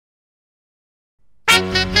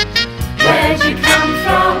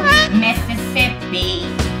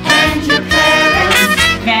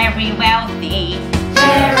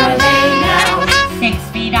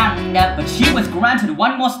friend, but she was granted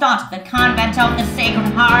one more start at the convent of the Sacred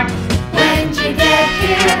Heart. When'd you get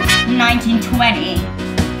here? 1920.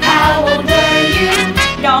 How old were you?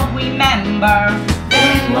 Don't remember.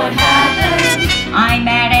 Then what happened? I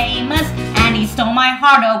met Amos, and he stole my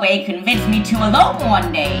heart away, convinced me to elope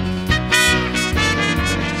one day.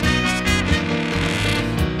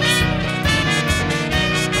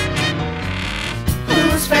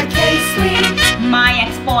 Who's Fred Casely? My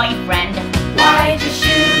ex-boyfriend. Why'd you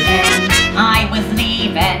shoot him? I was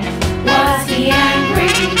leaving. Was he angry?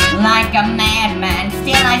 Like a madman.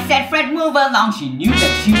 Still I said, Fred, move along. She knew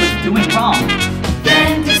that she was doing wrong.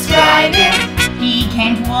 Then describe it. He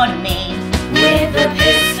came toward me With a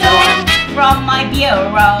pistol. from my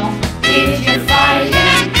bureau. Did you fight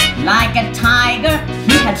him? Like a tiger,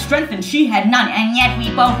 he had strength and she had none, and yet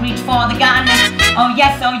we both reached for the gun. Oh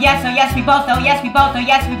yes, oh yes, oh yes, we both, oh yes, we both, oh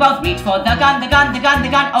yes, we both reached for the gun, the gun, the gun, the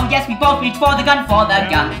gun. Oh yes, we both reached for the gun, for the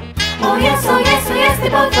gun. Oh yes, oh yes, oh yes, they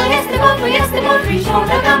both, oh yes, they both, oh yes, they both reach for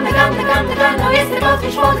the gun, the gun, the gun, the gun. Oh yes, they both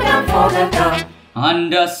reach for the gun, for the gun.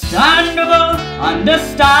 Understandable,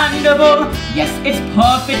 understandable. Yes, it's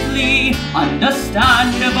perfectly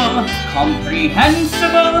understandable.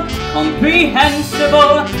 Comprehensible,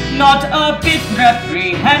 comprehensible. Not a bit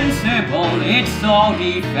reprehensible. It's so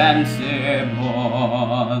defensible.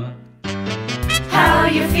 How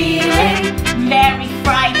you feeling? Very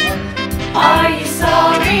frightened. Are you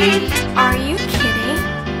sorry? Are you kidding?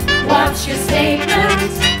 What's your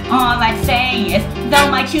statement? All I'd say is,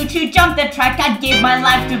 though my choo-choo jumped the track, I'd give my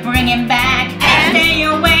life to bring him back. And? Stay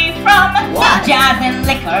away from What? jazz and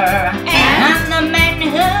liquor. And? the men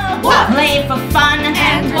who What? play for fun.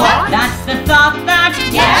 And what? That's the thought that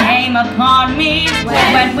came upon me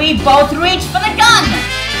when we both reached for the gun.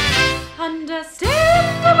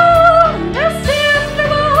 Understandable,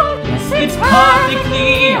 understandable. Yes, it's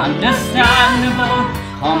perfectly understandable.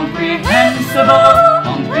 Comprehensible,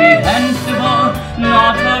 comprehensible,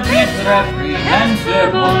 not a bit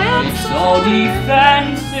reprehensible, it's so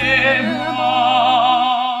defensible.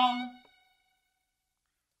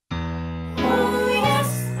 Oh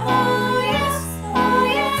yes, oh yes, oh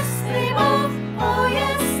yes, they both, oh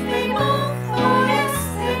yes, they both, oh yes,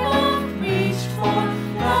 they both reached for the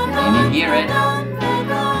gun. Can you hear it? The gun, the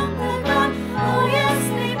gun, the gun. Oh yes,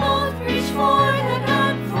 they both reached for the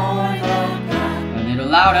gun, for the gun. A little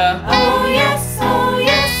louder. Oh yes, oh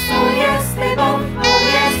yes, oh yes, they both, oh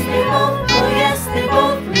yes, they both, oh yes, they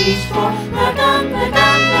both reached for the gun, the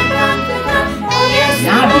gun, the gun, the gun. Oh yes, they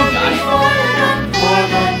Now you both got reached it. for the gun, for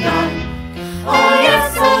the gun. Oh yes,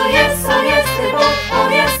 oh yes, oh yes, they both, oh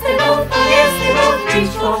yes, they both, oh yes, they both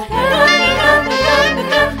reached for the gun, the gun, the gun, the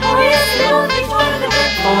gun. Oh yes, they both reached for the gun,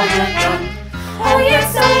 for the gun. Oh yes,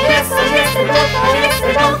 oh yes, oh yes, they both, oh yes,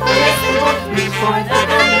 they both, oh yes, they both reached for the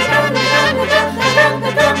gun.